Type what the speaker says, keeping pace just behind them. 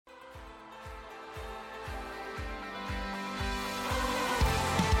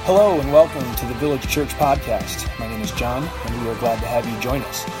Hello and welcome to the Village Church Podcast. My name is John, and we are glad to have you join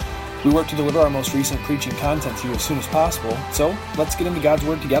us. We work to deliver our most recent preaching content to you as soon as possible, so let's get into God's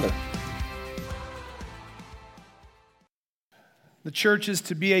Word together. The church is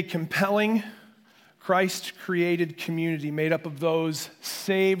to be a compelling, Christ-created community made up of those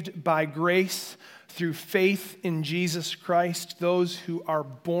saved by grace through faith in Jesus Christ, those who are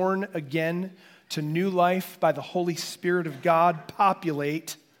born again to new life by the Holy Spirit of God,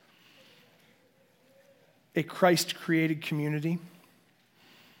 populate a Christ-created community.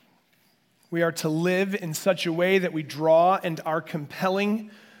 We are to live in such a way that we draw and are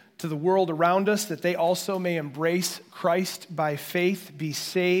compelling to the world around us, that they also may embrace Christ by faith, be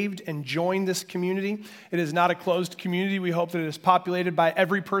saved, and join this community. It is not a closed community. We hope that it is populated by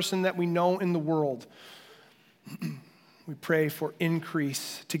every person that we know in the world. We pray for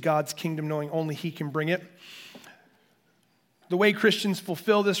increase to God's kingdom, knowing only He can bring it. The way Christians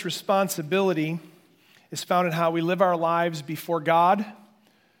fulfill this responsibility is found in how we live our lives before God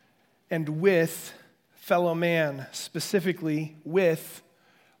and with fellow man, specifically with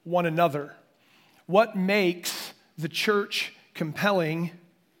one another. What makes the church compelling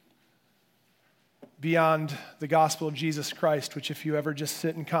beyond the gospel of Jesus Christ, which if you ever just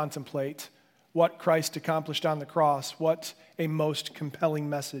sit and contemplate what Christ accomplished on the cross, what a most compelling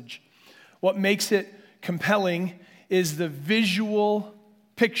message. What makes it compelling is the visual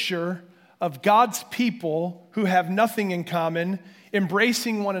picture of God's people who have nothing in common,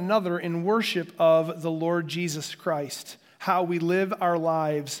 embracing one another in worship of the Lord Jesus Christ, how we live our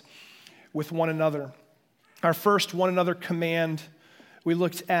lives with one another. Our first one another command, we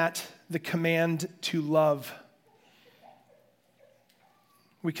looked at the command to love.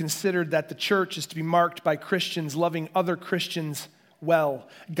 We considered that the church is to be marked by Christians loving other Christians well.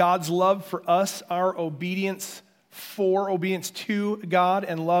 God's love for us, our obedience to God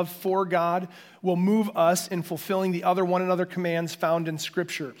and love for God will move us in fulfilling the other one another commands found in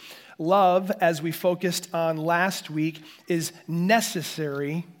Scripture. Love, as we focused on last week, is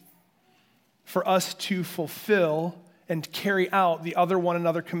necessary for us to fulfill and carry out the other one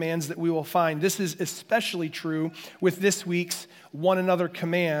another commands that we will find. This is especially true with this week's one another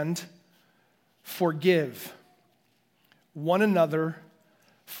command, forgive. One another,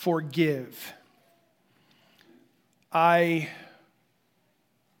 forgive. I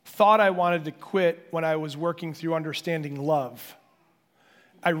thought I wanted to quit when I was working through understanding love.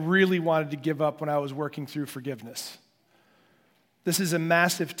 I really wanted to give up when I was working through forgiveness. This is a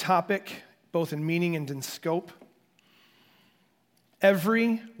massive topic, both in meaning and in scope.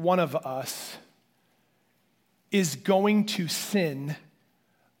 Every one of us is going to sin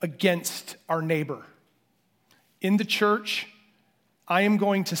against our neighbor. In the church, I am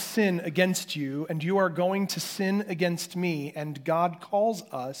going to sin against you, and you are going to sin against me, and God calls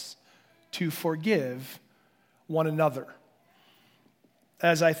us to forgive one another.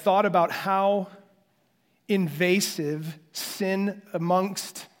 As I thought about how invasive sin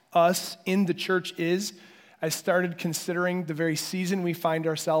amongst us in the church is, I started considering the very season we find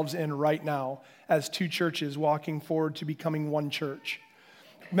ourselves in right now as two churches walking forward to becoming one church.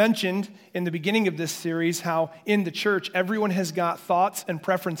 Mentioned in the beginning of this series how in the church everyone has got thoughts and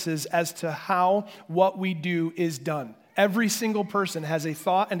preferences as to how what we do is done. Every single person has a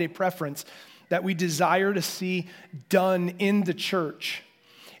thought and a preference that we desire to see done in the church.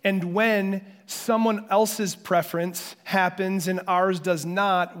 And when someone else's preference happens and ours does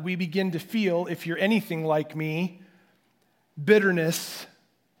not, we begin to feel, if you're anything like me, bitterness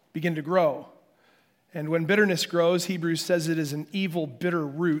begin to grow. And when bitterness grows, Hebrews says it is an evil, bitter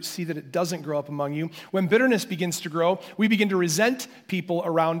root. See that it doesn't grow up among you. When bitterness begins to grow, we begin to resent people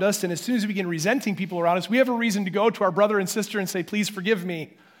around us. And as soon as we begin resenting people around us, we have a reason to go to our brother and sister and say, please forgive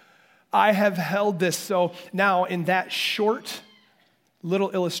me. I have held this. So now in that short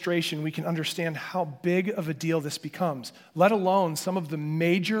little illustration, we can understand how big of a deal this becomes, let alone some of the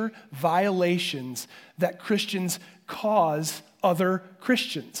major violations that Christians cause other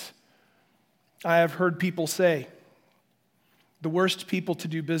Christians. I have heard people say, the worst people to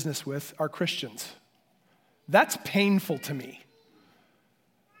do business with are Christians. That's painful to me.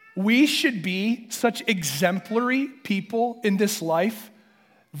 We should be such exemplary people in this life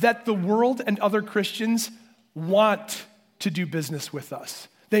that the world and other Christians want to do business with us.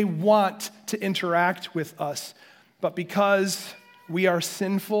 They want to interact with us. But because we are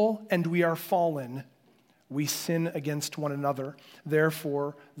sinful and we are fallen, we sin against one another.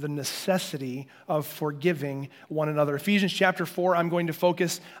 Therefore, the necessity of forgiving one another. Ephesians chapter 4, I'm going to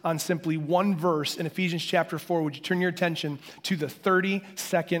focus on simply one verse in Ephesians chapter 4. Would you turn your attention to the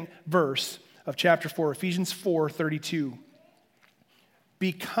 32nd verse of chapter 4, Ephesians 4:32.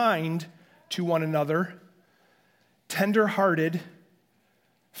 Be kind to one another, tender-hearted,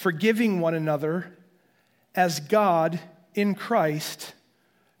 forgiving one another, as God in Christ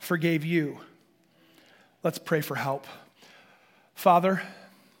forgave you. Let's pray for help. Father,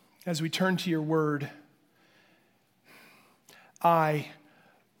 as we turn to your word, I,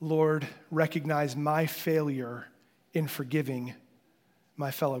 Lord, recognize my failure in forgiving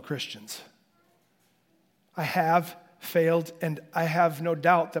my fellow Christians. I have failed, and I have no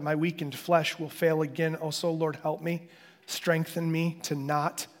doubt that my weakened flesh will fail again. Oh, so Lord, help me, strengthen me to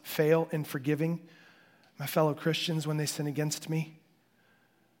not fail in forgiving my fellow Christians when they sin against me.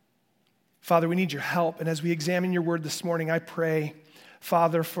 Father, we need your help, and as we examine your word this morning, I pray,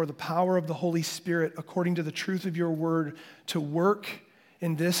 Father, for the power of the Holy Spirit, according to the truth of your word, to work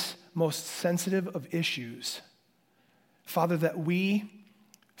in this most sensitive of issues. Father, that we,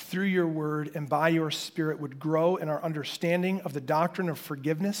 through your word and by your Spirit, would grow in our understanding of the doctrine of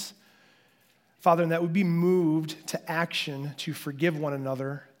forgiveness. Father, and that would be moved to action to forgive one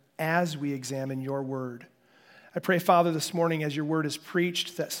another as we examine your word. I pray, Father, this morning as your word is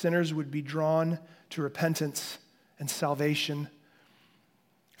preached, that sinners would be drawn to repentance and salvation.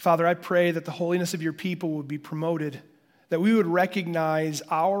 Father, I pray that the holiness of your people would be promoted, that we would recognize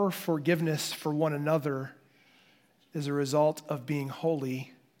our forgiveness for one another as a result of being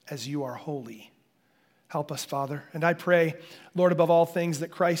holy as you are holy. Help us, Father. And I pray, Lord, above all things, that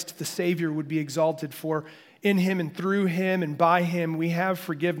Christ the Savior would be exalted, for in him and through him and by him we have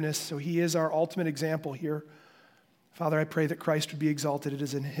forgiveness, so he is our ultimate example here. Father, I pray that Christ would be exalted. It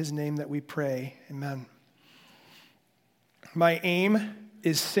is in his name that we pray. Amen. My aim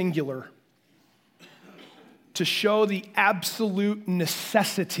is singular: to show the absolute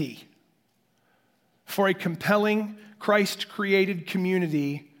necessity for a compelling Christ-created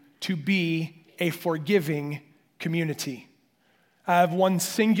community to be a forgiving community. I have one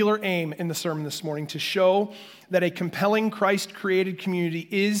singular aim in the sermon this morning: to show that a compelling Christ-created community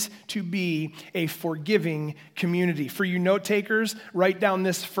is to be a forgiving community. For you note takers, write down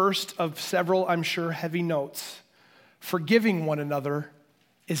this first of several, I'm sure, heavy notes. Forgiving one another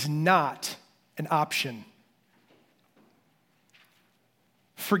is not an option.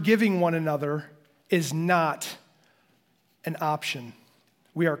 Forgiving one another is not an option.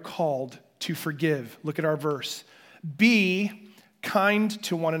 We are called to forgive. Look at our verse. Be kind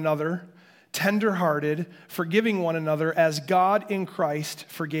to one another, tender-hearted, forgiving one another as God in Christ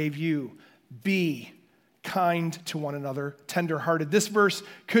forgave you. Be kind to one another, tender-hearted. This verse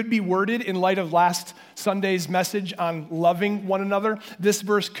could be worded in light of last Sunday's message on loving one another. This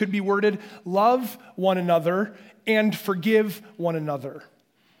verse could be worded, love one another and forgive one another.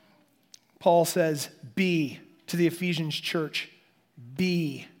 Paul says, be to the Ephesians church.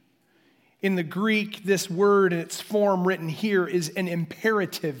 Be. In the Greek, this word in its form written here is an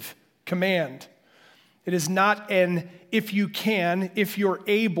imperative command. It is not an if you can, if you're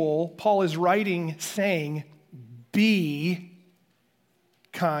able. Paul is writing saying, be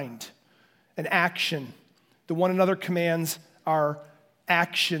kind. An action. The one another commands are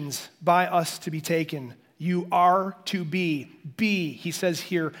actions by us to be taken. You are to be. Be, he says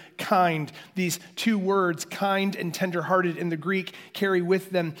here, kind. These two words, kind and tenderhearted in the Greek, carry with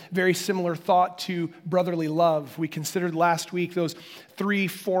them very similar thought to brotherly love. We considered last week those three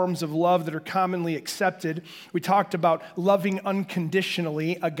forms of love that are commonly accepted. We talked about loving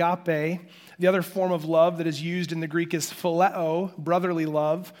unconditionally, agape. The other form of love that is used in the Greek is phileo, brotherly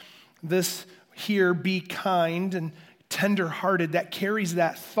love. This here, be kind and tender-hearted, that carries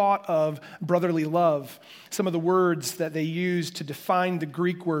that thought of brotherly love. Some of the words that they use to define the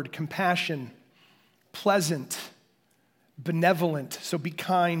Greek word: compassion, pleasant, benevolent. So be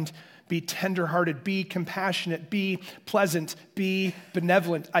kind, be tender-hearted, be compassionate, be pleasant, be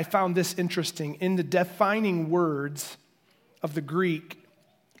benevolent. I found this interesting. In the defining words of the Greek,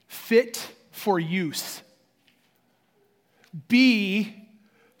 fit for use. Be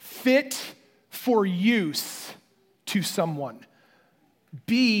fit for use to someone.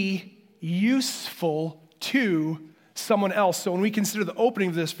 Be useful to someone else. So when we consider the opening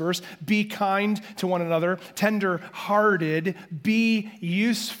of this verse, be kind to one another, tender-hearted, be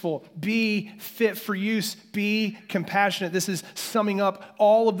useful, be fit for use, be compassionate. This is summing up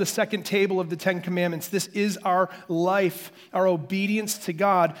all of the second table of the Ten Commandments. This is our life, our obedience to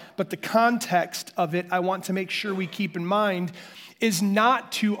God. But the context of it, I want to make sure we keep in mind, is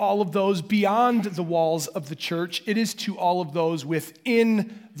not to all of those beyond the walls of the church. It is to all of those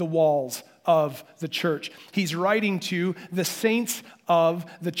within the walls of the church. He's writing to the saints of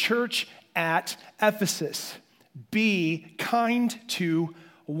the church at Ephesus. Be kind to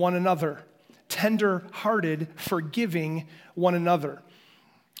one another, tender-hearted, forgiving one another.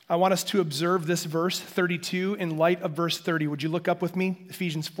 I want us to observe this verse 32 in light of verse 30. Would you look up with me?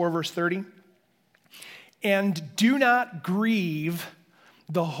 Ephesians 4, verse 30. And do not grieve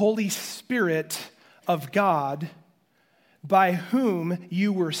the Holy Spirit of God, by whom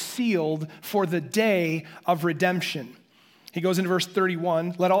you were sealed for the day of redemption. He goes into verse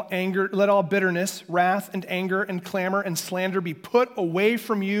 31, let all bitterness, wrath, and anger, and clamor, and slander be put away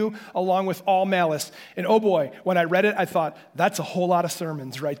from you, along with all malice. And oh boy, when I read it, I thought, that's a whole lot of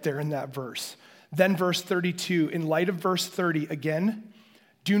sermons right there in that verse. Then verse 32, in light of verse 30 again,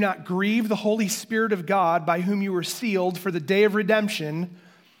 do not grieve the Holy Spirit of God, by whom you were sealed for the day of redemption.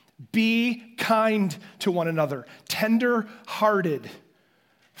 Be kind to one another, tender-hearted,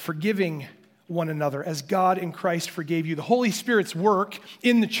 forgiving one another as God in Christ forgave you. The Holy Spirit's work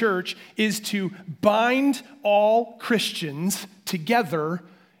in the church is to bind all Christians together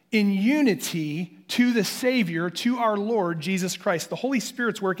in unity to the Savior, to our Lord Jesus Christ. The Holy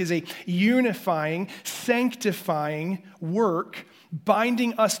Spirit's work is a unifying, sanctifying work,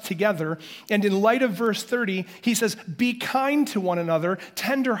 binding us together. And in light of verse 30, he says, be kind to one another,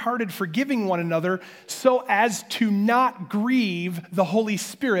 tender-hearted, forgiving one another, so as to not grieve the Holy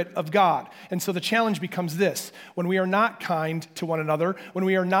Spirit of God. And so the challenge becomes this: when we are not kind to one another, when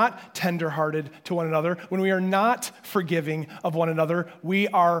we are not tender-hearted to one another, when we are not forgiving of one another, we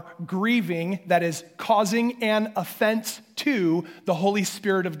are grieving, that is, causing an offense to the Holy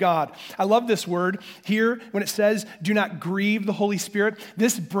Spirit of God. I love this word here when it says, do not grieve the Holy Spirit.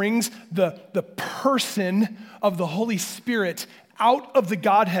 This brings the person of the Holy Spirit out of the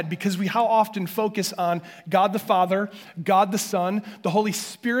Godhead, because we how often focus on God the Father, God the Son, the Holy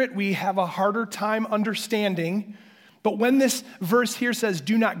Spirit we have a harder time understanding. But when this verse here says,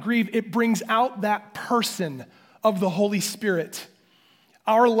 do not grieve, it brings out that person of the Holy Spirit.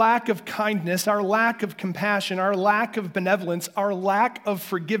 Our lack of kindness, our lack of compassion, our lack of benevolence, our lack of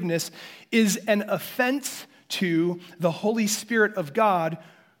forgiveness is an offense to the Holy Spirit of God,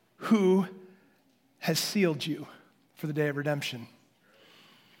 who has sealed you for the day of redemption.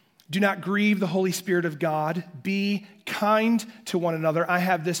 Do not grieve the Holy Spirit of God. Be kind to one another. I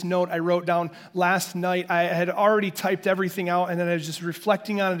have this note I wrote down last night. I had already typed everything out, and then I was just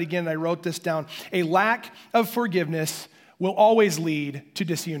reflecting on it again, and I wrote this down. A lack of forgiveness will always lead to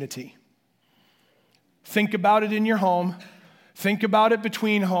disunity. Think about it in your home. Think about it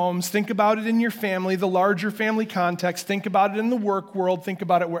between homes. Think about it in your family, the larger family context. Think about it in the work world. Think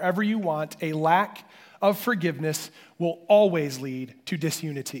about it wherever you want. A lack of forgiveness will always lead to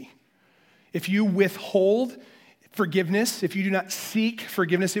disunity. If you withhold forgiveness, if you do not seek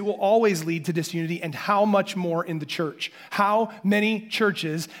forgiveness, it will always lead to disunity. And how much more in the church? How many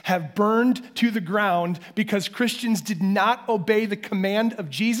churches have burned to the ground because Christians did not obey the command of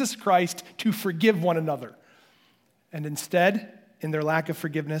Jesus Christ to forgive one another? And instead, in their lack of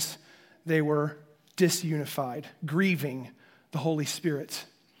forgiveness, they were disunified, grieving the Holy Spirit.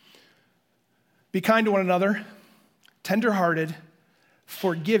 Be kind to one another, tender-hearted,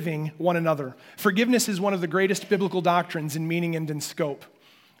 forgiving one another. Forgiveness is one of the greatest biblical doctrines in meaning and in scope.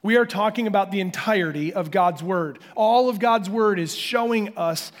 We are talking about the entirety of God's Word. All of God's Word is showing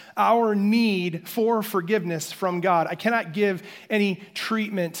us our need for forgiveness from God. I cannot give any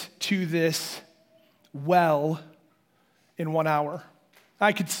treatment to this well in 1 hour.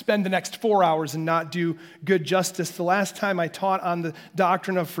 I could spend the next 4 hours and not do good justice. The last time I taught on the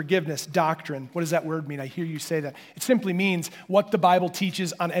doctrine of forgiveness, doctrine, what does that word mean? I hear you say that. It simply means what the Bible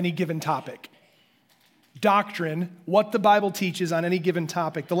teaches on any given topic. Doctrine, what the Bible teaches on any given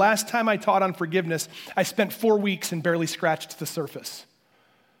topic. The last time I taught on forgiveness, I spent 4 weeks and barely scratched the surface.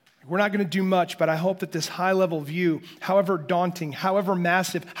 We're not going to do much, but I hope that this high-level view, however daunting, however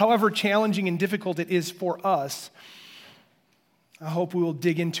massive, however challenging and difficult it is for us, I hope we will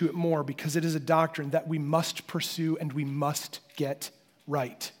dig into it more, because it is a doctrine that we must pursue and we must get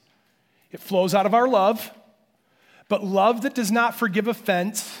right. It flows out of our love, but love that does not forgive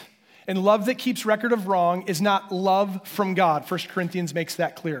offense and love that keeps record of wrong is not love from God. 1 Corinthians makes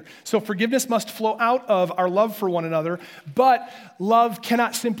that clear. So forgiveness must flow out of our love for one another, but love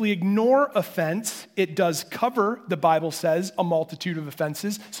cannot simply ignore offense. It does cover, the Bible says, a multitude of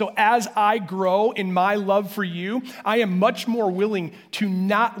offenses. So as I grow in my love for you, I am much more willing to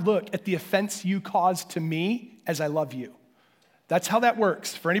not look at the offense you cause to me as I love you. That's how that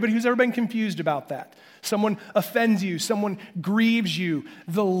works. For anybody who's ever been confused about that. Someone offends you, someone grieves you.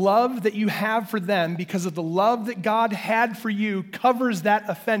 The love that you have for them, because of the love that God had for you, covers that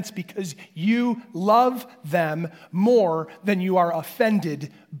offense because you love them more than you are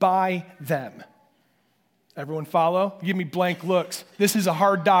offended by them. Everyone follow? Give me blank looks. This is a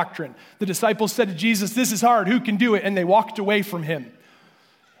hard doctrine. The disciples said to Jesus, "This is hard. Who can do it?" And they walked away from him.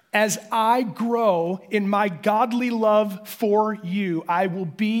 As I grow in my godly love for you, I will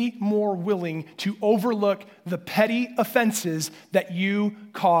be more willing to overlook the petty offenses that you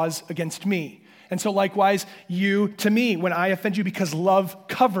cause against me. And so likewise, you to me, when I offend you, because love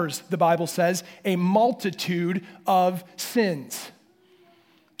covers, the Bible says, a multitude of sins.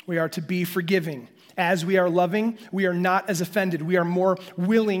 We are to be forgiving. As we are loving, we are not as offended. We are more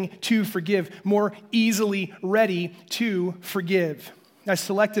willing to forgive, more easily ready to forgive. I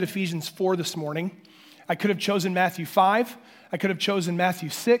selected Ephesians 4 this morning. I could have chosen Matthew 5. I could have chosen Matthew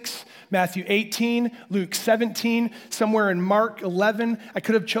 6, Matthew 18, Luke 17, somewhere in Mark 11. I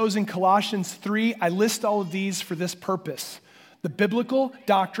could have chosen Colossians 3. I list all of these for this purpose. The biblical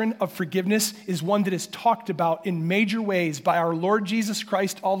doctrine of forgiveness is one that is talked about in major ways by our Lord Jesus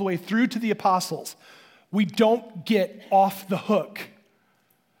Christ all the way through to the apostles. We don't get off the hook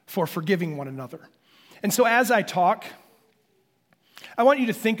for forgiving one another. And so as I talk, I want you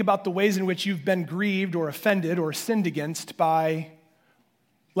to think about the ways in which you've been grieved or offended or sinned against by,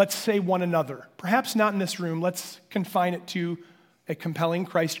 let's say, one another. Perhaps not in this room. Let's confine it to a compelling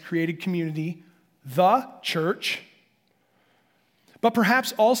Christ-created community, the church. But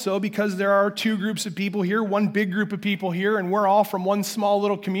perhaps also because there are two groups of people here, one big group of people here, and we're all from one small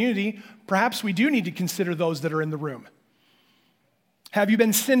little community, perhaps we do need to consider those that are in the room. Have you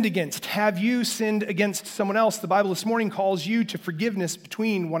been sinned against? Have you sinned against someone else? The Bible this morning calls you to forgiveness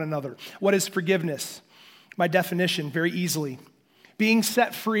between one another. What is forgiveness? My definition, very easily. Being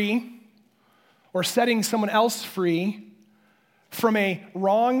set free or setting someone else free from a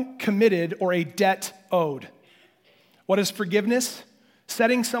wrong committed or a debt owed. What is forgiveness?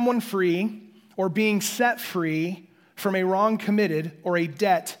 Setting someone free or being set free from a wrong committed or a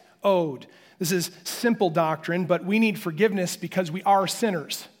debt owed. This is simple doctrine, but we need forgiveness because we are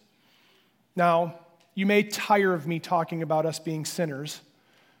sinners. Now, you may tire of me talking about us being sinners.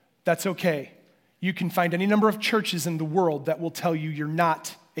 That's okay. You can find any number of churches in the world that will tell you you're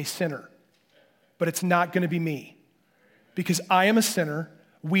not a sinner. But it's not going to be me. Because I am a sinner.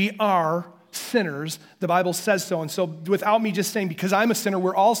 We are sinners. The Bible says so. And so without me just saying, because I'm a sinner,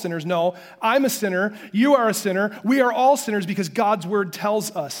 we're all sinners. No, I'm a sinner. You are a sinner. We are all sinners because God's word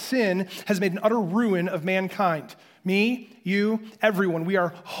tells us sin has made an utter ruin of mankind. Me, you, everyone. We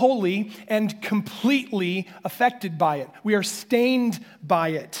are wholly and completely affected by it. We are stained by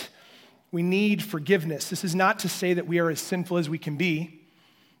it. We need forgiveness. This is not to say that we are as sinful as we can be.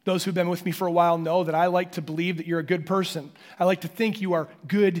 Those who've been with me for a while know that I like to believe that you're a good person. I like to think you are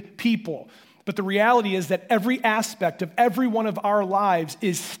good people. But the reality is that every aspect of every one of our lives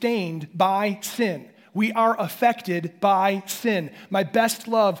is stained by sin. We are affected by sin. My best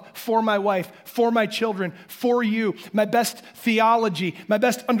love for my wife, for my children, for you, my best theology, my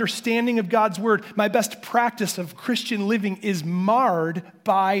best understanding of God's word, my best practice of Christian living is marred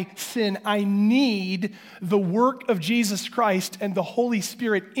by sin. I need the work of Jesus Christ and the Holy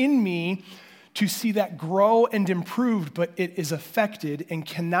Spirit in me to see that grow and improve, but it is affected and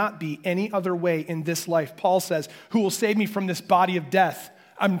cannot be any other way in this life. Paul says, "Who will save me from this body of death?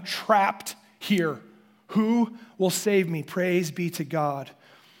 I'm trapped here. Who will save me?" Praise be to God,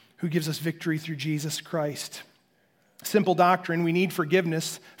 who gives us victory through Jesus Christ. Simple doctrine, we need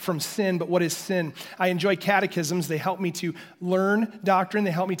forgiveness from sin, but what is sin? I enjoy catechisms. They help me to learn doctrine.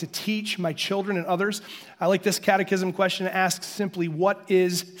 They help me to teach my children and others. I like this catechism question. It asks simply, what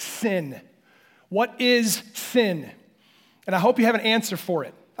is sin? What is sin? And I hope you have an answer for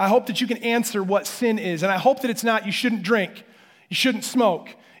it. I hope that you can answer what sin is. And I hope that it's not, you shouldn't drink, you shouldn't smoke,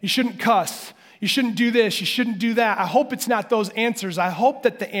 you shouldn't cuss, you shouldn't do this, you shouldn't do that. I hope it's not those answers. I hope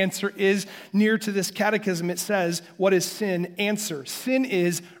that the answer is near to this catechism. It says, what is sin? Answer. Sin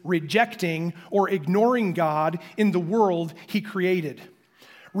is rejecting or ignoring God in the world he created.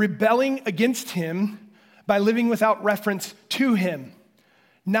 Rebelling against him by living without reference to him.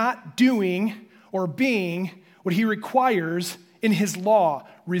 Not doing or being what he requires in his law,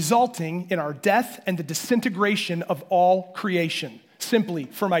 resulting in our death and the disintegration of all creation. Simply,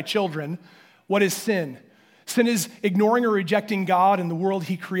 for my children, what is sin? Sin is ignoring or rejecting God and the world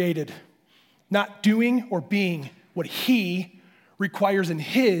he created, not doing or being what he requires in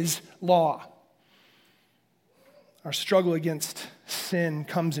his law. Our struggle against sin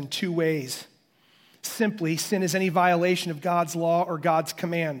comes in two ways. Simply, sin is any violation of God's law or God's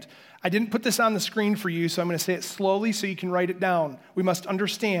command. I didn't put this on the screen for you, so I'm going to say it slowly so you can write it down. We must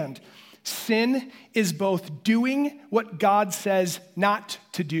understand. Sin is both doing what God says not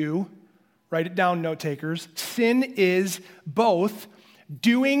to do. Write it down, note takers. Sin is both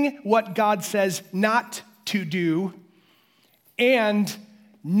doing what God says not to do and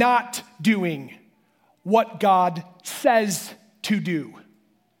not doing what God says to do.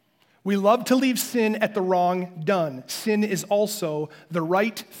 We love to leave sin at the wrong done. Sin is also the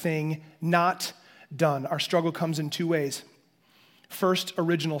right thing not done. Our struggle comes in two ways. First,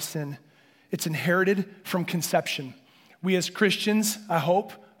 original sin. It's inherited from conception. We as Christians, I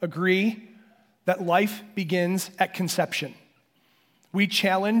hope, agree that life begins at conception. We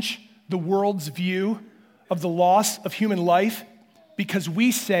challenge the world's view of the loss of human life because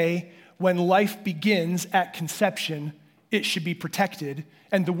we say when life begins at conception, it should be protected,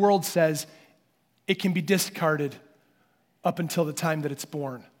 and the world says it can be discarded up until the time that it's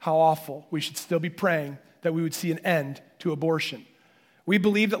born. How awful. We should still be praying that we would see an end to abortion. We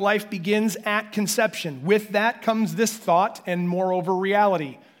believe that life begins at conception. With that comes this thought and moreover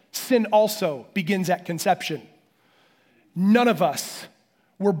reality. Sin also begins at conception. None of us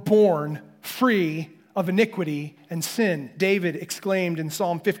were born free of iniquity and sin. David exclaimed in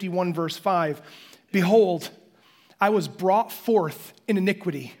Psalm 51 verse 5, "Behold, I was brought forth in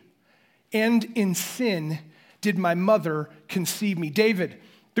iniquity, and in sin did my mother conceive me." David,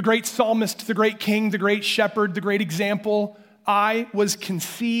 the great psalmist, the great king, the great shepherd, the great example, I was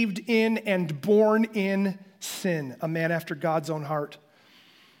conceived in and born in sin, a man after God's own heart.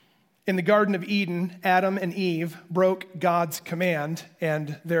 In the Garden of Eden, Adam and Eve broke God's command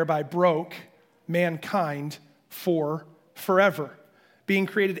and thereby broke mankind for forever. Being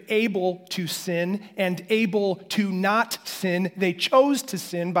created able to sin and able to not sin, they chose to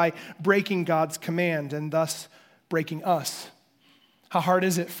sin by breaking God's command and thus breaking us. How hard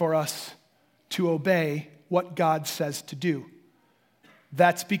is it for us to obey what God says to do?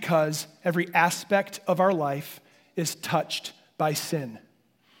 That's because every aspect of our life is touched by sin.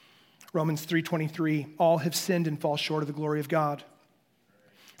 Romans 3:23, all have sinned and fall short of the glory of God.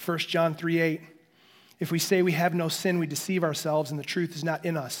 1 John 3:8, if we say we have no sin, we deceive ourselves and the truth is not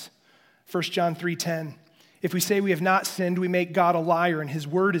in us. 1 John 3:10, if we say we have not sinned, we make God a liar and his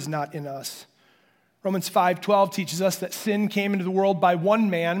word is not in us. Romans 5:12 teaches us that sin came into the world by one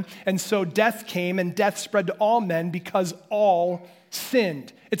man, and so death came and death spread to all men because all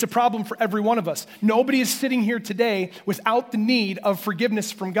sinned. It's a problem for every one of us. Nobody is sitting here today without the need of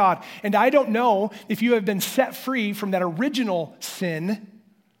forgiveness from God. And I don't know if you have been set free from that original sin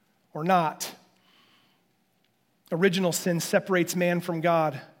or not. Original sin separates man from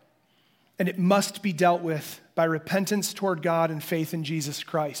God, and it must be dealt with by repentance toward God and faith in Jesus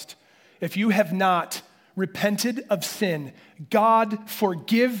Christ. If you have not repented of sin, God,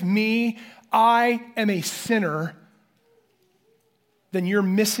 forgive me, I am a sinner, then you're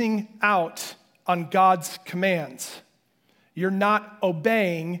missing out on God's commands. You're not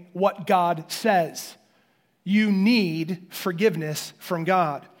obeying what God says. You need forgiveness from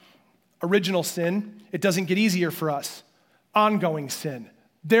God. Original sin, it doesn't get easier for us. Ongoing sin,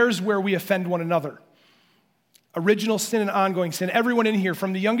 there's where we offend one another. Original sin and ongoing sin. Everyone in here,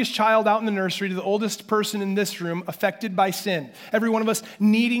 from the youngest child out in the nursery to the oldest person in this room, affected by sin. Every one of us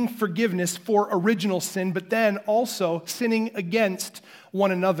needing forgiveness for original sin, but then also sinning against one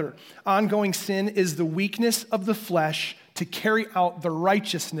another. Ongoing sin is the weakness of the flesh to carry out the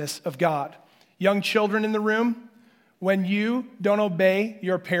righteousness of God. Young children in the room, when you don't obey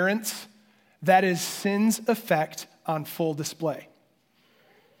your parents, that is sin's effect on full display.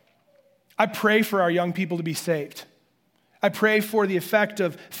 I pray for our young people to be saved. I pray for the effect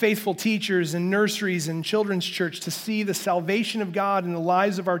of faithful teachers and nurseries and children's church to see the salvation of God in the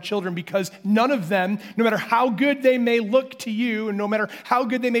lives of our children, because none of them, no matter how good they may look to you and no matter how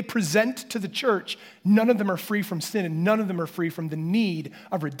good they may present to the church, none of them are free from sin and none of them are free from the need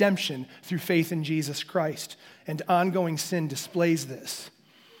of redemption through faith in Jesus Christ. And ongoing sin displays this.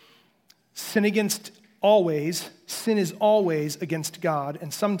 Sin is always against God,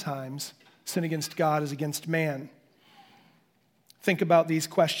 and sometimes sin against God is against man. Think about these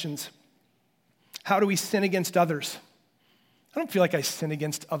questions. How do we sin against others? I don't feel like I sin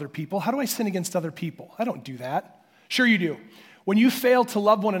against other people. How do I sin against other people? I don't do that. Sure you do. When you fail to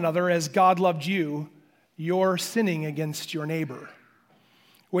love one another as God loved you, you're sinning against your neighbor.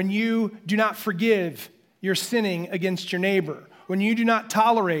 When you do not forgive, you're sinning against your neighbor. When you do not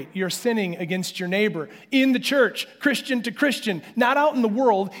tolerate, you're sinning against your neighbor. In the church, Christian to Christian, not out in the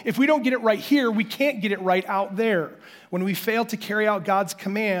world. If we don't get it right here, we can't get it right out there. When we fail to carry out God's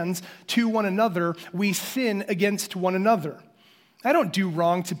commands to one another, we sin against one another. I don't do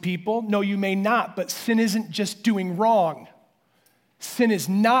wrong to people. No, you may not, but sin isn't just doing wrong. Sin is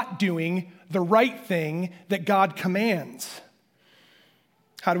not doing the right thing that God commands.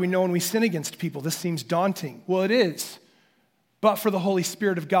 How do we know when we sin against people? This seems daunting. Well, it is. but for the Holy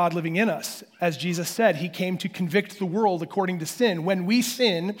Spirit of God living in us. As Jesus said, he came to convict the world according to sin. When we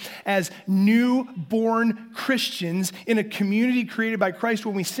sin as newborn Christians in a community created by Christ,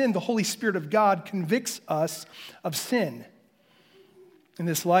 when we sin, the Holy Spirit of God convicts us of sin. In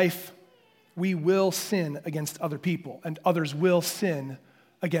this life, we will sin against other people, and others will sin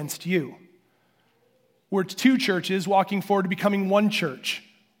against you. We're two churches walking forward to becoming one church.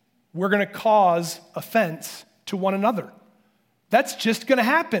 We're going to cause offense to one another. That's just going to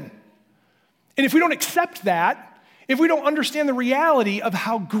happen. And if we don't accept that, if we don't understand the reality of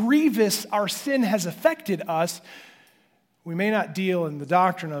how grievous our sin has affected us, we may not deal in the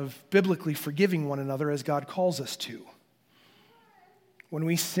doctrine of biblically forgiving one another as God calls us to. When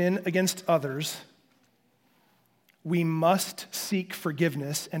we sin against others, we must seek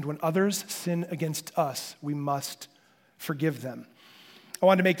forgiveness, and when others sin against us, we must forgive them. I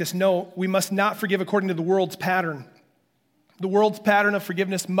wanted to make this note. We must not forgive according to the world's pattern. The world's pattern of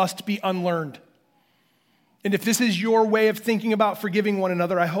forgiveness must be unlearned. And if this is your way of thinking about forgiving one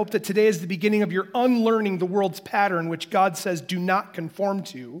another, I hope that today is the beginning of your unlearning the world's pattern, which God says do not conform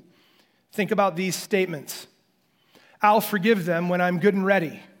to. Think about these statements. I'll forgive them when I'm good and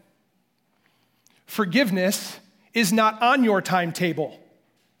ready. Forgiveness is not on your timetable.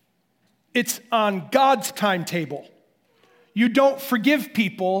 It's on God's timetable. You don't forgive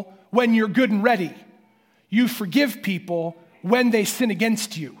people when you're good and ready. You forgive people when they sin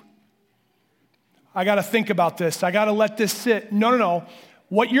against you. I got to think about this. I got to let this sit. No.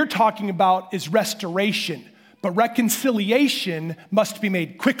 What you're talking about is restoration, but reconciliation must be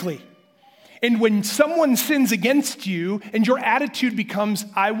made quickly. And when someone sins against you and your attitude becomes,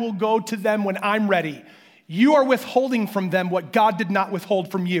 I will go to them when I'm ready, you are withholding from them what God did not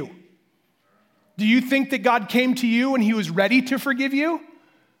withhold from you. Do you think that God came to you and he was ready to forgive you?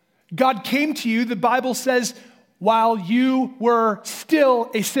 God came to you, the Bible says, while you were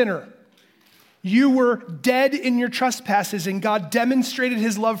still a sinner. You were dead in your trespasses, and God demonstrated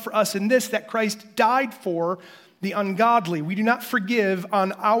his love for us in this, that Christ died for the ungodly. We do not forgive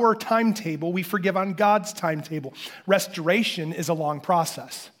on our timetable. We forgive on God's timetable. Restoration is a long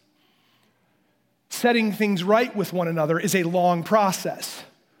process. Setting things right with one another is a long process.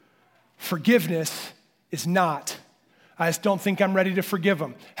 Forgiveness is not. I just don't think I'm ready to forgive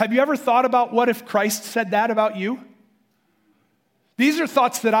them. Have you ever thought about what if Christ said that about you? These are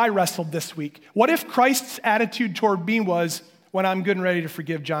thoughts that I wrestled this week. What if Christ's attitude toward me was, when I'm good and ready to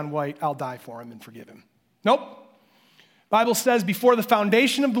forgive John White, I'll die for him and forgive him? Nope. The Bible says, before the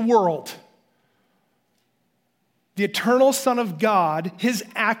foundation of the world, the eternal Son of God, his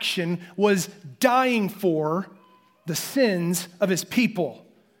action was dying for the sins of his people.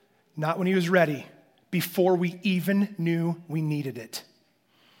 Not when he was ready, before we even knew we needed it.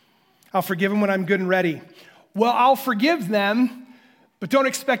 I'll forgive them when I'm good and ready. Well, I'll forgive them, but don't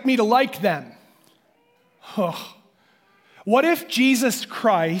expect me to like them. Oh. What if Jesus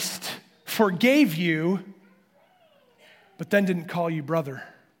Christ forgave you, but then didn't call you brother?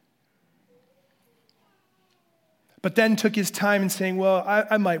 But then took his time in saying, well,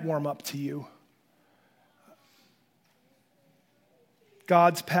 I might warm up to you.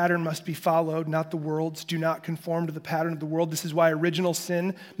 God's pattern must be followed, not the world's. Do not conform to the pattern of the world. This is why original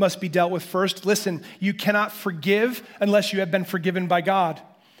sin must be dealt with first. Listen, you cannot forgive unless you have been forgiven by God.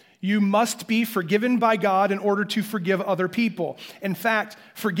 You must be forgiven by God in order to forgive other people. In fact,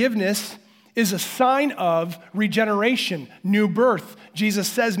 forgiveness is a sign of regeneration, new birth. Jesus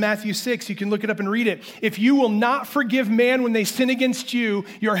says, Matthew 6, you can look it up and read it. If you will not forgive man when they sin against you,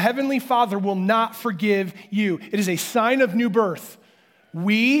 your heavenly Father will not forgive you. It is a sign of new birth.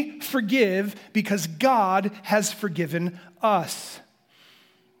 We forgive because God has forgiven us.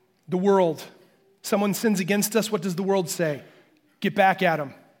 The world, someone sins against us, what does the world say? Get back at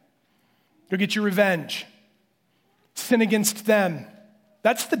them. Go get your revenge. Sin against them.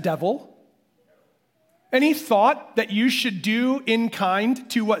 That's the devil. Any thought that you should do in kind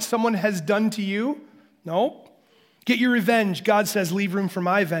to what someone has done to you? No. Get your revenge. God says, leave room for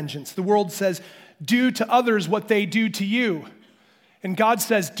my vengeance. The world says, do to others what they do to you. And God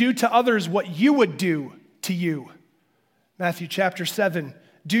says, do to others what you would do to you. Matthew chapter 7,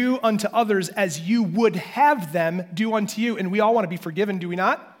 do unto others as you would have them do unto you. And we all want to be forgiven, do we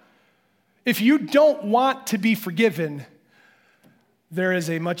not? If you don't want to be forgiven, there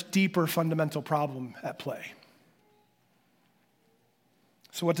is a much deeper fundamental problem at play.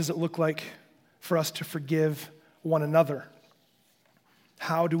 So what does it look like for us to forgive one another?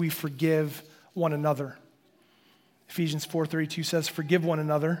 How do we forgive one another? Ephesians 4:32 says, forgive one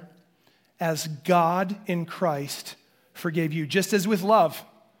another as God in Christ forgave you. Just as with love,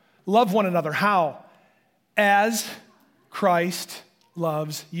 love one another. How? As Christ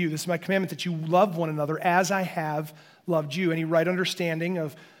loves you. This is my commandment, that you love one another as I have loved you. Any right understanding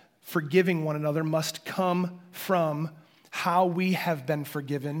of forgiving one another must come from how we have been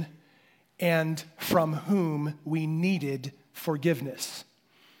forgiven and from whom we needed forgiveness.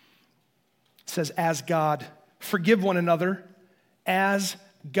 It says, as God. Forgive one another as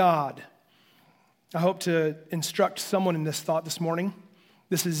God. I hope to instruct someone in this thought this morning.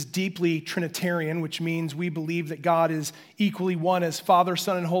 This is deeply Trinitarian, which means we believe that God is equally one as Father,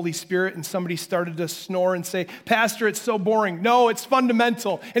 Son, and Holy Spirit. And somebody started to snore and say, Pastor, it's so boring. No, it's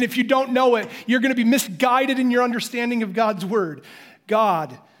fundamental. And if you don't know it, you're going to be misguided in your understanding of God's word.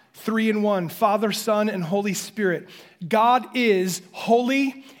 God, 3 in 1, Father, Son, and Holy Spirit. God is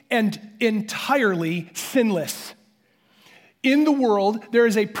holy and entirely sinless. In the world, there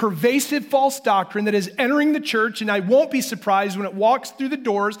is a pervasive false doctrine that is entering the church, and I won't be surprised when it walks through the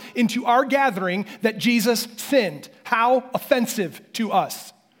doors into our gathering that Jesus sinned. How offensive to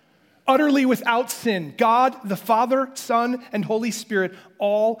us. Utterly without sin. God, the Father, Son, and Holy Spirit,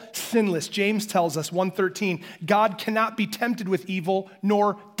 all sinless. James tells us, 1:13, God cannot be tempted with evil,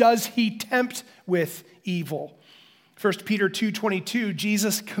 nor does he tempt with evil. 1 Peter 2:22,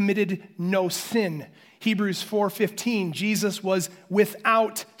 Jesus committed no sin. Hebrews 4:15, Jesus was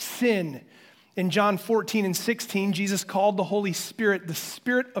without sin. In John 14 and 16, Jesus called the Holy Spirit the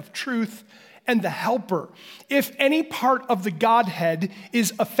Spirit of truth and the helper. If any part of the Godhead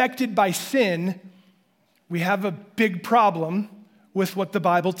is affected by sin, we have a big problem with what the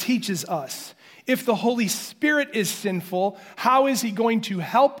Bible teaches us. If the Holy Spirit is sinful, how is he going to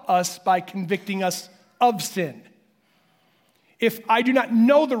help us by convicting us of sin? If I do not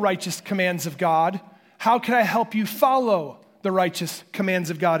know the righteous commands of God, how can I help you follow the righteous commands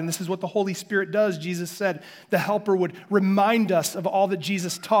of God? And this is what the Holy Spirit does. Jesus said the helper would remind us of all that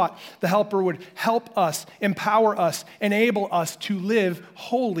Jesus taught. The helper would help us, empower us, enable us to live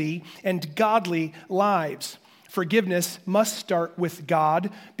holy and godly lives. Forgiveness must start with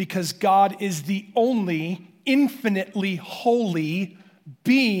God because God is the only infinitely holy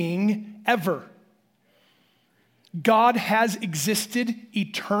being ever. God has existed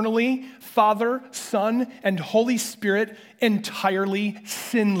eternally, Father, Son, and Holy Spirit, entirely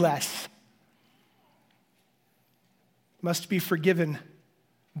sinless. Must be forgiven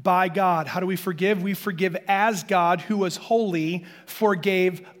by God. How do we forgive? We forgive as God, who was holy,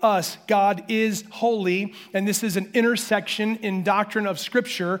 forgave us. God is holy, and this is an intersection in doctrine of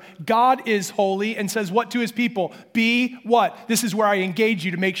Scripture. God is holy and says what to his people? Be what? This is where I engage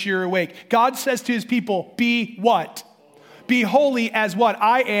you to make sure you're awake. God says to his people, be what? Be holy as what?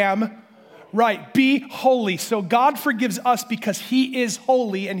 I am. Right, be holy. So God forgives us because he is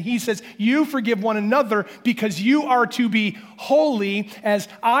holy, and he says, you forgive one another because you are to be holy as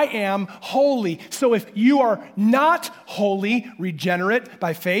I am holy. So if you are not holy, regenerate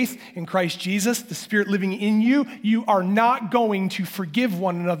by faith in Christ Jesus, the Spirit living in you, you are not going to forgive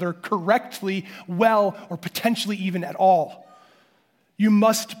one another correctly, well, or potentially even at all. You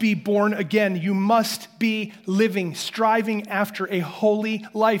must be born again. You must be living, striving after a holy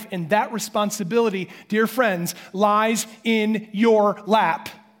life. And that responsibility, dear friends, lies in your lap.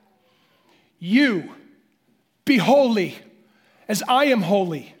 You be holy as I am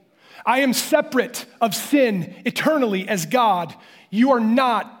holy. I am separate of sin eternally as God. You are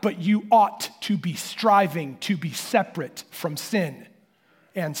not, but you ought to be striving to be separate from sin.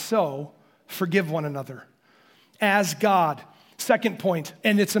 And so, forgive one another as God. Second point,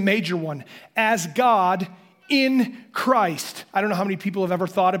 and it's a major one, as God in Christ. I don't know how many people have ever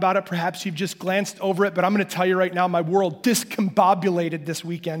thought about it. Perhaps you've just glanced over it, but I'm going to tell you right now, my world discombobulated this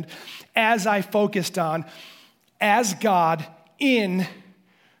weekend as I focused on as God in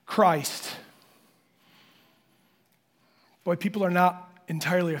Christ. Boy, people are not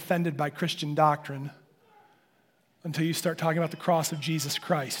entirely offended by Christian doctrine until you start talking about the cross of Jesus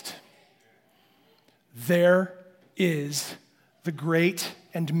Christ. There is the great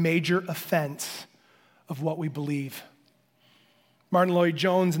and major offense of what we believe. Martin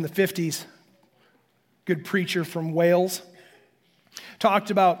Lloyd-Jones in the 50s, good preacher from Wales, talked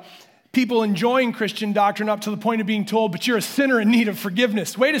about people enjoying Christian doctrine up to the point of being told, but you're a sinner in need of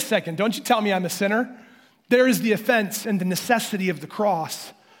forgiveness. Wait a second, don't you tell me I'm a sinner. There is the offense and the necessity of the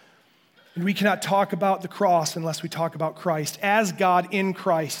cross. And we cannot talk about the cross unless we talk about Christ. As God in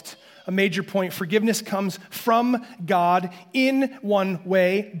Christ, a major point, forgiveness comes from God in one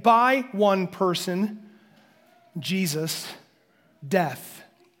way, by one person, Jesus, death.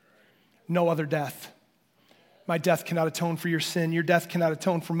 No other death. My death cannot atone for your sin. Your death cannot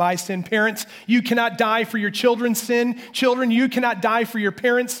atone for my sin. Parents, you cannot die for your children's sin. Children, you cannot die for your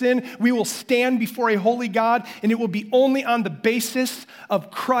parents' sin. We will stand before a holy God, and it will be only on the basis of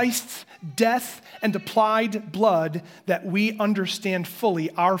Christ's death and applied blood that we understand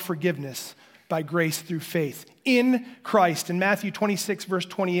fully our forgiveness by grace through faith in Christ. In Matthew 26, verse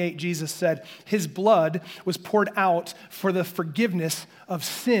 28, Jesus said, his blood was poured out for the forgiveness of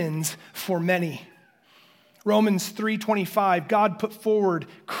sins for many. Romans 3:25, God put forward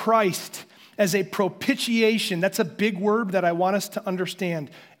Christ as a propitiation. That's a big word that I want us to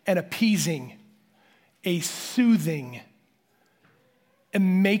understand. An appeasing, a soothing, a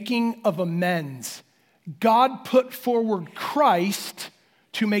making of amends. God put forward Christ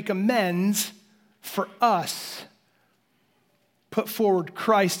to make amends for us. Put forward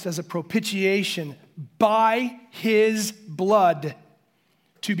Christ as a propitiation by his blood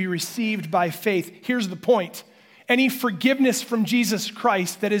to be received by faith. Here's the point. Any forgiveness from Jesus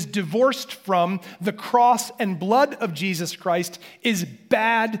Christ that is divorced from the cross and blood of Jesus Christ is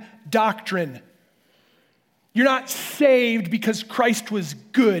bad doctrine. You're not saved because Christ was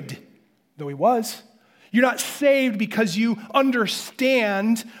good, though he was. You're not saved because you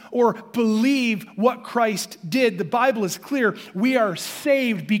understand or believe what Christ did. The Bible is clear. We are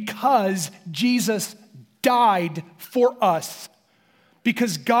saved because Jesus died for us.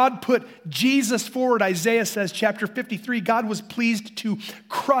 Because God put Jesus forward. Isaiah says, chapter 53, God was pleased to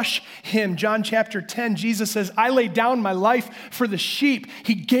crush him. John chapter 10, Jesus says, I lay down my life for the sheep.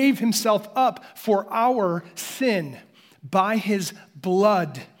 He gave himself up for our sin by his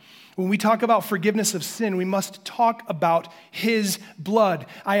blood. When we talk about forgiveness of sin, we must talk about his blood.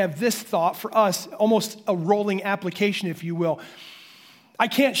 I have this thought for us, almost a rolling application, if you will. I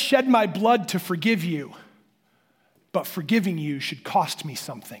can't shed my blood to forgive you, but forgiving you should cost me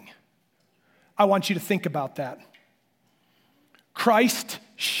something. I want you to think about that. Christ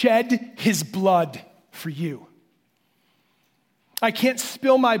shed his blood for you. I can't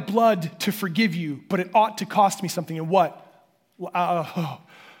spill my blood to forgive you, but it ought to cost me something. And what?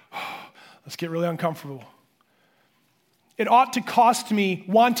 Let's get really uncomfortable. It ought to cost me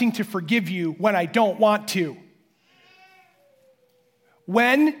wanting to forgive you when I don't want to.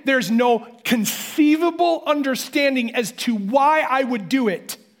 When there's no conceivable understanding as to why I would do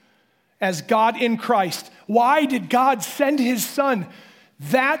it as God in Christ. Why did God send his son?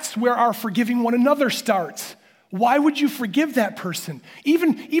 That's where our forgiving one another starts. Why would you forgive that person?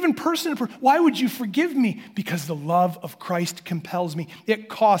 Even person, why would you forgive me? Because the love of Christ compels me. It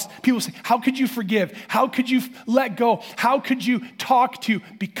costs. People say, how could you forgive? How could you let go? How could you talk to?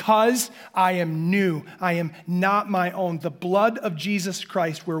 Because I am new. I am not my own. The blood of Jesus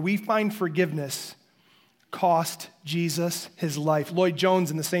Christ, where we find forgiveness, cost Jesus his life. Lloyd Jones,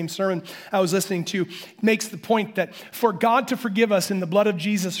 in the same sermon I was listening to, makes the point that for God to forgive us in the blood of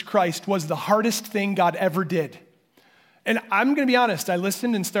Jesus Christ was the hardest thing God ever did. And I'm going to be honest, I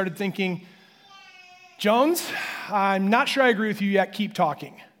listened and started thinking, Jones, I'm not sure I agree with you yet. Keep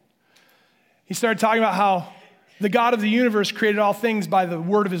talking. He started talking about how the God of the universe created all things by the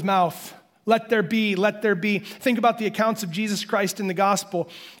word of his mouth. Let there be, let there be. Think about the accounts of Jesus Christ in the gospel.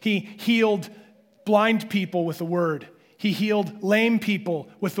 He healed blind people with the word. He healed lame people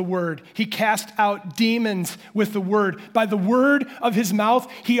with the word. He cast out demons with the word. By the word of his mouth,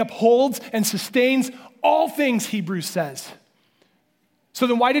 he upholds and sustains all things, Hebrews says. So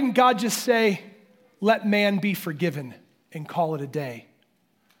then why didn't God just say, let man be forgiven and call it a day?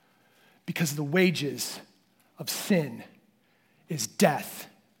 Because the wages of sin is death.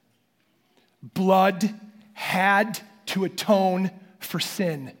 Blood had to atone for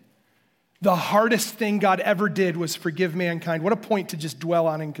sin. The hardest thing God ever did was forgive mankind. What a point to just dwell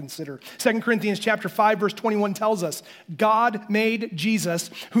on and consider. 2 Corinthians chapter 5, verse 21 tells us, God made Jesus,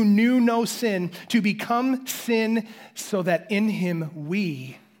 who knew no sin, to become sin so that in him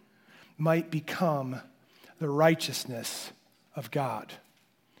we might become the righteousness of God.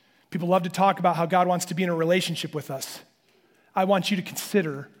 People love to talk about how God wants to be in a relationship with us. I want you to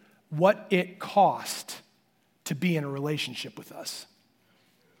consider what it cost to be in a relationship with us.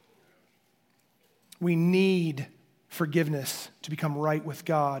 We need forgiveness to become right with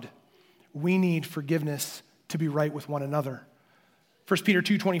God. We need forgiveness to be right with one another. 1 Peter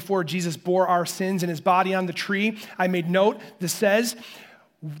 2:24, Jesus bore our sins in his body on the tree. I made note that says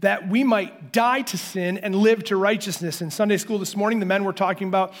that we might die to sin and live to righteousness. In Sunday school this morning, the men were talking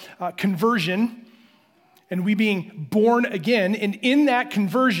about conversion. and we being born again, and in that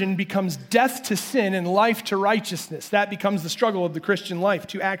conversion becomes death to sin and life to righteousness. That becomes the struggle of the Christian life,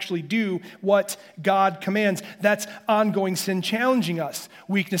 to actually do what God commands. That's ongoing sin challenging us.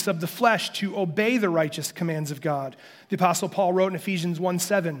 Weakness of the flesh to obey the righteous commands of God. The Apostle Paul wrote in Ephesians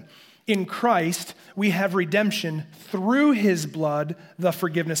 1:7, in Christ we have redemption through his blood, the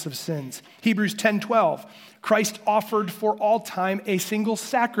forgiveness of sins. Hebrews 10:12, Christ offered for all time a single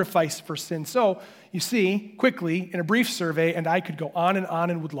sacrifice for sin. So, you see, quickly, in a brief survey, and I could go on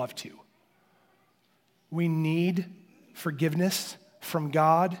and would love to, we need forgiveness from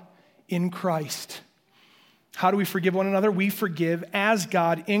God in Christ. How do we forgive one another? We forgive as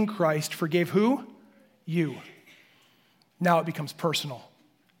God in Christ forgave who? You. Now it becomes personal.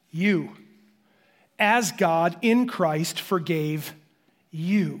 You. As God in Christ forgave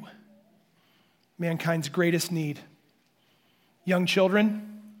you. Mankind's greatest need. Young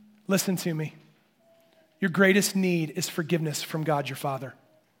children, listen to me. Your greatest need is forgiveness from God your Father.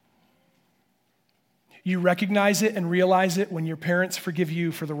 You recognize it and realize it when your parents forgive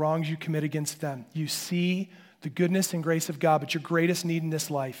you for the wrongs you commit against them. You see the goodness and grace of God, but your greatest need in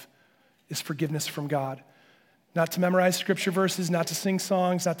this life is forgiveness from God. Not to memorize scripture verses, not to sing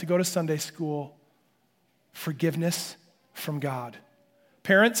songs, not to go to Sunday school. Forgiveness from God.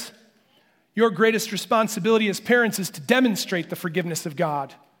 Parents, your greatest responsibility as parents is to demonstrate the forgiveness of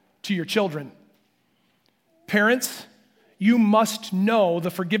God to your children. Parents, you must know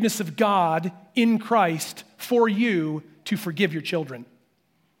the forgiveness of God in Christ for you to forgive your children.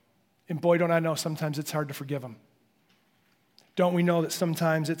 And boy, don't I know, sometimes it's hard to forgive them. Don't we know that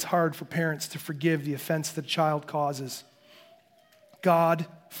sometimes it's hard for parents to forgive the offense that a child causes? God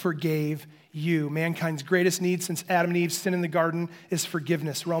forgave you. Mankind's greatest need since Adam and Eve's sin in the garden is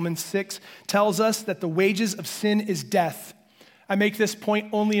forgiveness. Romans 6 tells us that the wages of sin is death. I make this point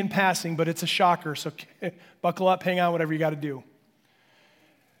only in passing, but it's a shocker, so buckle up, hang on, whatever you got to do.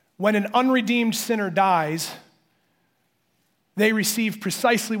 When an unredeemed sinner dies, they receive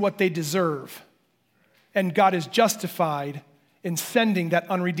precisely what they deserve, and God is justified in sending that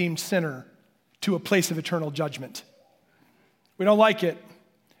unredeemed sinner to a place of eternal judgment. We don't like it.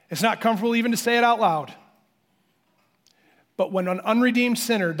 It's not comfortable even to say it out loud. But when an unredeemed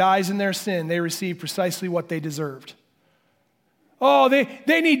sinner dies in their sin, they receive precisely what they deserved. Oh,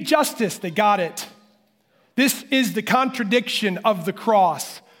 they need justice. They got it. This is the contradiction of the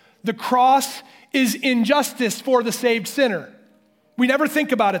cross. The cross is injustice for the saved sinner. We never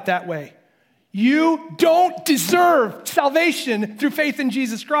think about it that way. You don't deserve salvation through faith in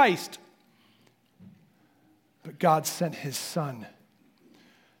Jesus Christ. But God sent his son.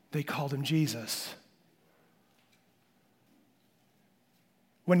 They called him Jesus.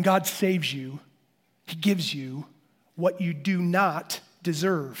 When God saves you, he gives you what you do not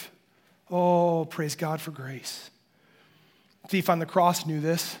deserve. Oh, praise God for grace. The thief on the cross knew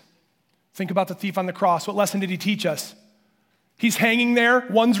this. Think about the thief on the cross. What lesson did he teach us? He's hanging there.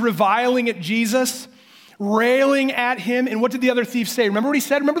 One's reviling at Jesus, railing at him. And what did the other thief say? Remember what he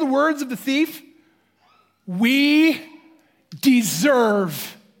said? Remember the words of the thief? We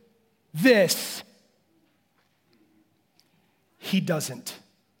deserve this. He doesn't.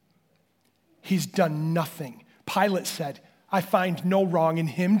 He's done nothing. Pilate said, I find no wrong in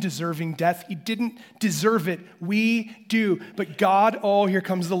him deserving death. He didn't deserve it. We do. But God, oh, here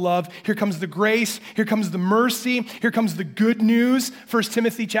comes the love. Here comes the grace. Here comes the mercy. Here comes the good news. 1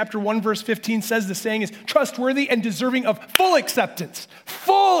 Timothy chapter 1, verse 15 says the saying is trustworthy and deserving of full acceptance.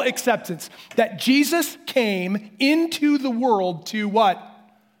 Full acceptance. That Jesus came into the world to what?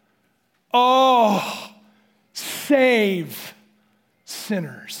 Oh, save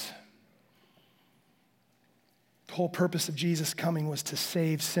sinners. The whole purpose of Jesus coming was to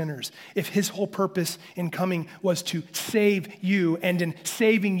save sinners. If his whole purpose in coming was to save you, and in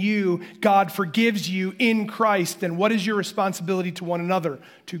saving you, God forgives you in Christ, then what is your responsibility to one another?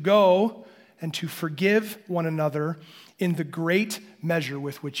 To go and to forgive one another in the great measure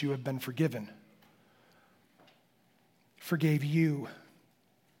with which you have been forgiven. Forgave you.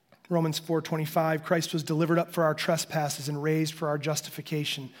 Romans 4:25, Christ was delivered up for our trespasses and raised for our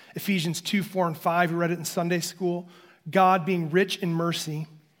justification. Ephesians 2, 4, and 5, we read it in Sunday school. God being rich in mercy,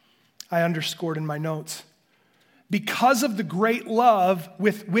 I underscored in my notes. Because of the great love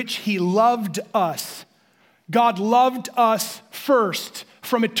with which he loved us. God loved us first.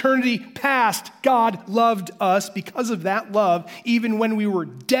 From eternity past, God loved us. Because of that love, even when we were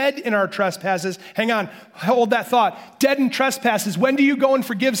dead in our trespasses, hang on, hold that thought. Dead in trespasses, when do you go and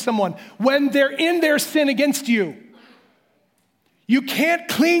forgive someone? When they're in their sin against you. You can't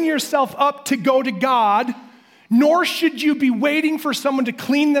clean yourself up to go to God, nor should you be waiting for someone to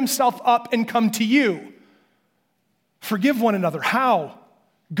clean themselves up and come to you. Forgive one another. How?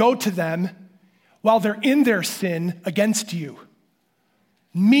 Go to them while they're in their sin against you.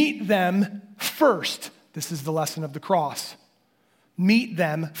 Meet them first. This is the lesson of the cross. Meet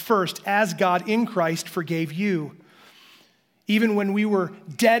them first as God in Christ forgave you. Even when we were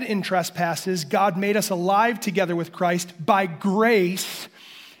dead in trespasses, God made us alive together with Christ. By grace,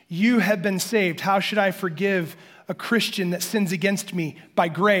 you have been saved. How should I forgive a Christian that sins against me? By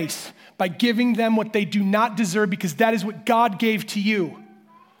grace, by giving them what they do not deserve, because that is what God gave to you.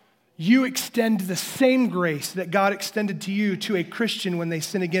 You extend the same grace that God extended to you to a Christian when they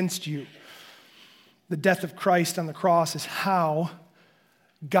sin against you. The death of Christ on the cross is how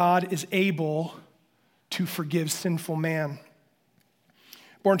God is able to forgive sinful man.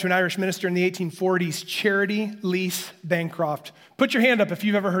 Born to an Irish minister in the 1840s, Charity Lease Bancroft. Put your hand up if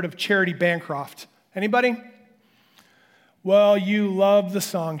you've ever heard of Charity Bancroft. Anybody? Well, you love the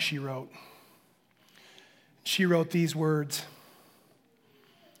song she wrote. She wrote these words: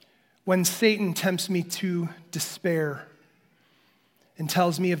 when Satan tempts me to despair and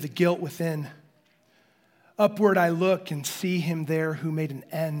tells me of the guilt within, upward I look and see him there who made an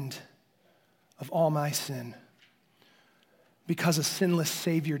end of all my sin. Because a sinless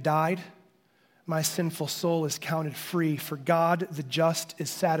Savior died, my sinful soul is counted free, for God the just is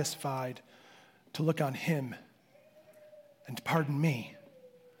satisfied to look on him and pardon me.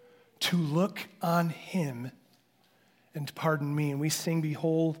 To look on him and pardon me. And we sing,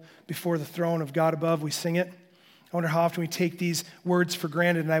 behold, before the throne of God above. We sing it. I wonder how often we take these words for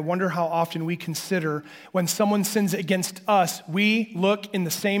granted, and I wonder how often we consider when someone sins against us, we look in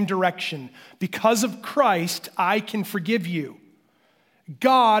the same direction. Because of Christ, I can forgive you.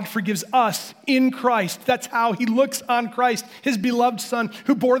 God forgives us in Christ. That's how he looks on Christ, his beloved Son,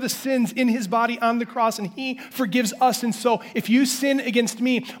 who bore the sins in his body on the cross, and he forgives us. And so if you sin against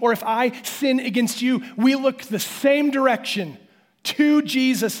me, or if I sin against you, we look the same direction to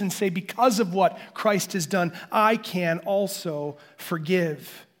Jesus and say, because of what Christ has done, I can also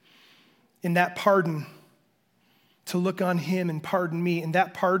forgive. In that pardon, to look on him and pardon me. In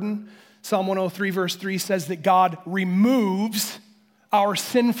that pardon, Psalm 103 verse 3 says that God removes our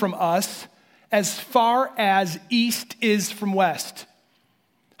sin from us as far as east is from west.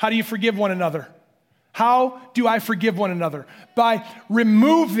 How do you forgive one another? How do I forgive one another? By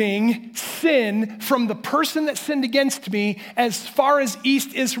removing sin from the person that sinned against me as far as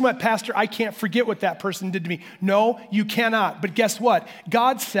east is from west. Pastor, I can't forget what that person did to me. No, you cannot. But guess what?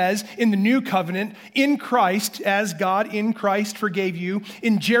 God says in the new covenant, in Christ, as God in Christ forgave you,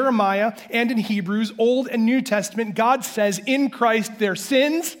 in Jeremiah and in Hebrews, Old and New Testament, God says in Christ their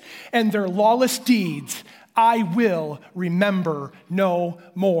sins and their lawless deeds, I will remember no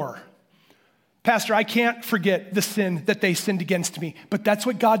more. Pastor, I can't forget the sin that they sinned against me, but that's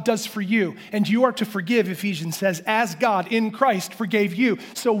what God does for you. And you are to forgive, Ephesians says, as God in Christ forgave you.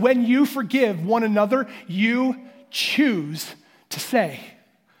 So when you forgive one another, you choose to say,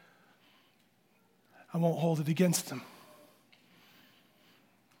 I won't hold it against them.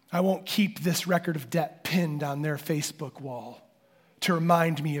 I won't keep this record of debt pinned on their Facebook wall to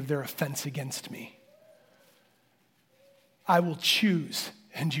remind me of their offense against me. I will choose,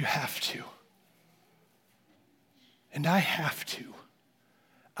 and you have to. And I have to.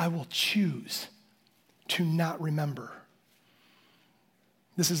 I will choose to not remember.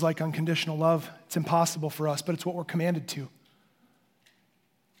 This is like unconditional love. It's impossible for us, but it's what we're commanded to.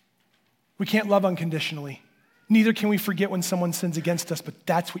 We can't love unconditionally. Neither can we forget when someone sins against us, but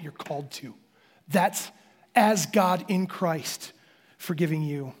that's what you're called to. That's as God in Christ forgiving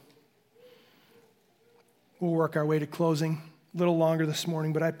you. We'll work our way to closing a little longer this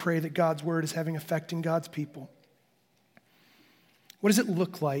morning, but I pray that God's word is having effect in God's people. What does it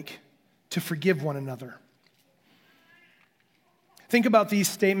look like to forgive one another? Think about these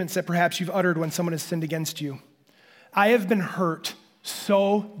statements that perhaps you've uttered when someone has sinned against you. I have been hurt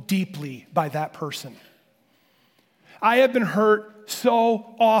so deeply by that person. I have been hurt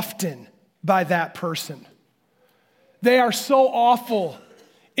so often by that person. They are so awful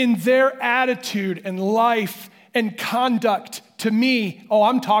in their attitude and life and conduct to me. Oh,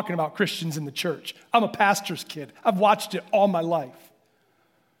 I'm talking about Christians in the church. I'm a pastor's kid. I've watched it all my life.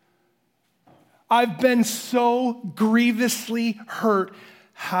 I've been so grievously hurt.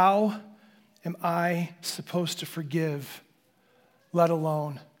 How am I supposed to forgive, let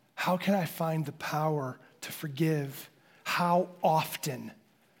alone how can I find the power to forgive? How often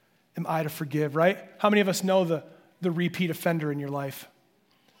am I to forgive, right? How many of us know the repeat offender in your life?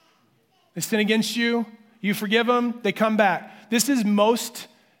 They sin against you, you forgive them, they come back. This is most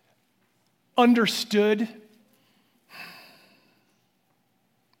understood.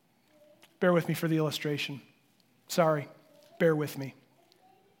 Bear with me for the illustration. Sorry, bear with me.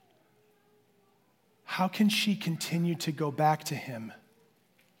 How can she continue to go back to him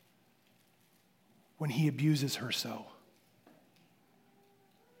when he abuses her so?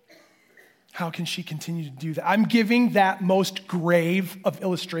 How can she continue to do that? I'm giving that most grave of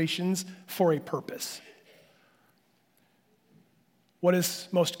illustrations for a purpose. What is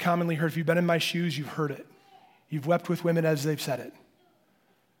most commonly heard? If you've been in my shoes, you've heard it. You've wept with women as they've said it.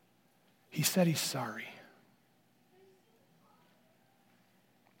 He said he's sorry.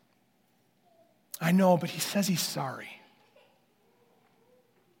 I know, but he says he's sorry.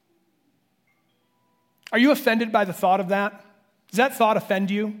 Are you offended by the thought of that? Does that thought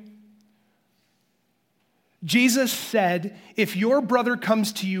offend you? Jesus said, if your brother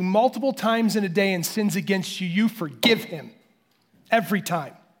comes to you multiple times in a day and sins against you, you forgive him every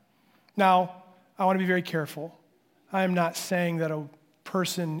time. Now, I want to be very careful. I am not saying that a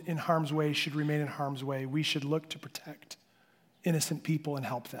person in harm's way should remain in harm's way. We should look to protect innocent people and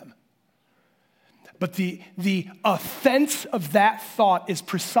help them. But the offense of that thought is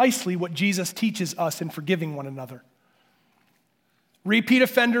precisely what Jesus teaches us in forgiving one another. Repeat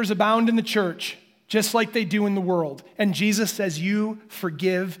offenders abound in the church, just like they do in the world. And Jesus says, you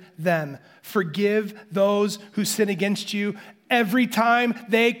forgive them. Forgive those who sin against you every time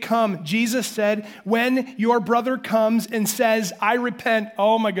they come. Jesus said, when your brother comes and says, I repent,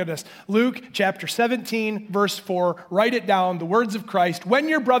 oh my goodness. Luke chapter 17, verse 4, write it down, the words of Christ. When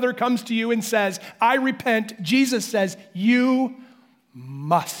your brother comes to you and says, I repent, Jesus says, you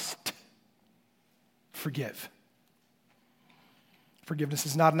must forgive. Forgiveness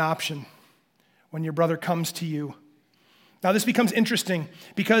is not an option when your brother comes to you. Now this becomes interesting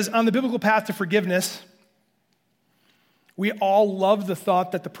because on the biblical path to forgiveness, we all love the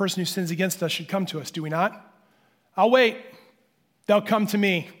thought that the person who sins against us should come to us, do we not? I'll wait. They'll come to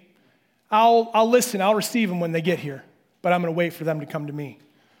me. I'll listen. I'll receive them when they get here, but I'm going to wait for them to come to me.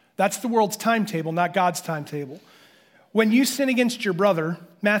 That's the world's timetable, not God's timetable. When you sin against your brother,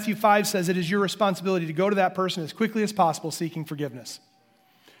 Matthew 5 says it is your responsibility to go to that person as quickly as possible seeking forgiveness.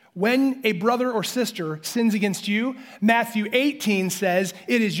 When a brother or sister sins against you, Matthew 18 says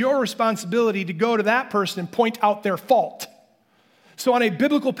it is your responsibility to go to that person and point out their fault. So on a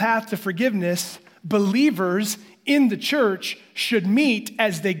biblical path to forgiveness, believers in the church should meet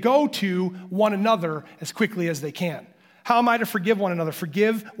as they go to one another as quickly as they can. How am I to forgive one another?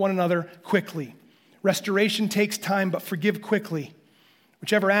 Forgive one another quickly. Restoration takes time, but forgive quickly.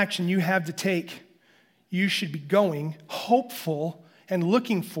 Whichever action you have to take, you should be going hopeful and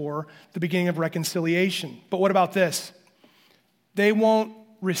looking for the beginning of reconciliation. But what about this? They won't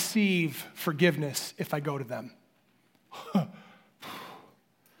receive forgiveness if I go to them.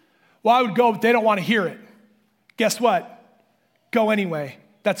 Well, I would go, but they don't want to hear it. Guess what? Go anyway.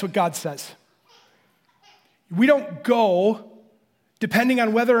 That's what God says. We don't go depending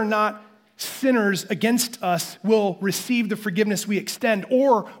on whether or not sinners against us will receive the forgiveness we extend,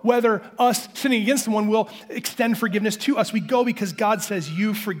 or whether us sinning against someone will extend forgiveness to us. We go because God says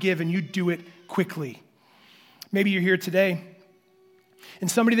you forgive and you do it quickly. Maybe you're here today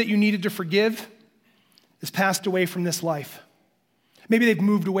and somebody that you needed to forgive has passed away from this life. Maybe they've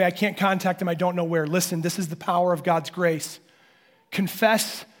moved away. I can't contact them. I don't know where. Listen, this is the power of God's grace.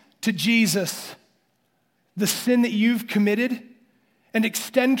 Confess to Jesus the sin that you've committed and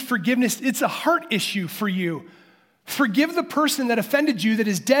extend forgiveness. It's a heart issue for you. Forgive the person that offended you, that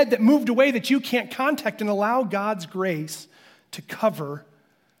is dead, that moved away, that you can't contact, and allow God's grace to cover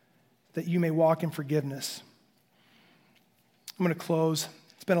that you may walk in forgiveness. I'm going to close.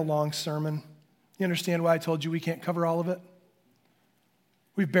 It's been a long sermon. You understand why I told you we can't cover all of it?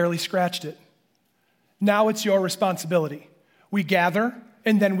 We've barely scratched it. Now it's your responsibility. We gather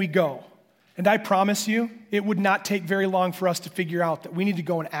and then we go. And I promise you, it would not take very long for us to figure out that we need to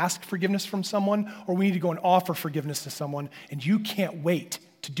go and ask forgiveness from someone, or we need to go and offer forgiveness to someone, and you can't wait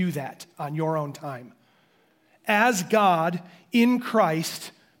to do that on your own time. As God in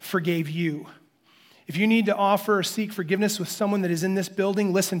Christ forgave you. If you need to offer or seek forgiveness with someone that is in this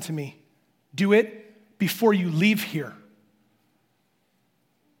building, listen to me. Do it before you leave here.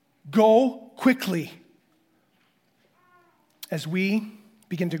 Go quickly. As we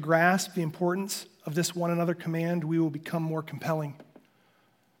begin to grasp the importance of this one another command, we will become more compelling.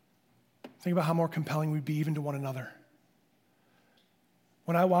 Think about how more compelling we'd be even to one another.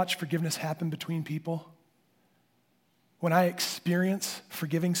 When I watch forgiveness happen between people, when I experience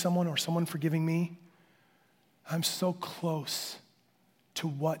forgiving someone or someone forgiving me, I'm so close to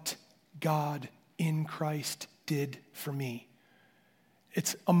what God in Christ did for me.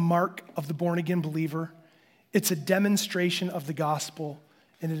 It's a mark of the born-again believer. It's a demonstration of the gospel.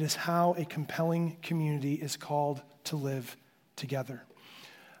 and it is how a compelling community is called to live together.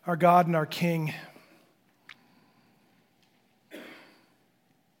 Our God and our King, I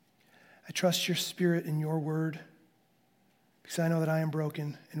trust your Spirit in your word because I know that I am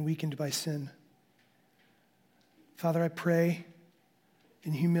broken and weakened by sin. Father, I pray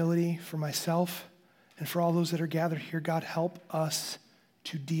in humility for myself and for all those that are gathered here. God, help us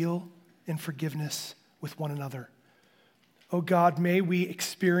to deal in forgiveness with one another. Oh God, may we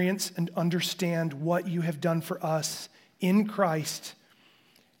experience and understand what you have done for us in Christ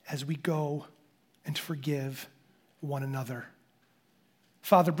as we go and forgive one another.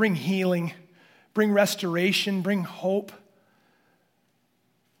 Father, bring healing, bring restoration, bring hope.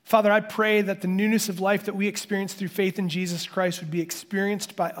 Father, I pray that the newness of life that we experience through faith in Jesus Christ would be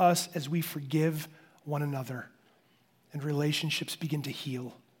experienced by us as we forgive one another and relationships begin to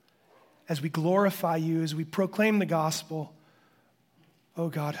heal. As we glorify you, as we proclaim the gospel, oh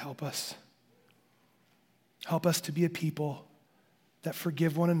God, help us. Help us to be a people that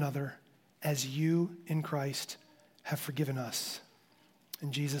forgive one another as you in Christ have forgiven us.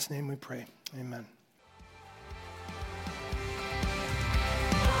 In Jesus' name we pray. Amen.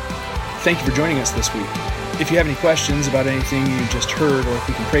 Thank you for joining us this week. If you have any questions about anything you just heard or if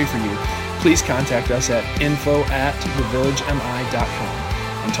we can pray for you, please contact us at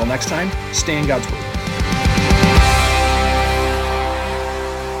info@thevillagemi.com. Until next time, stay in God's Word.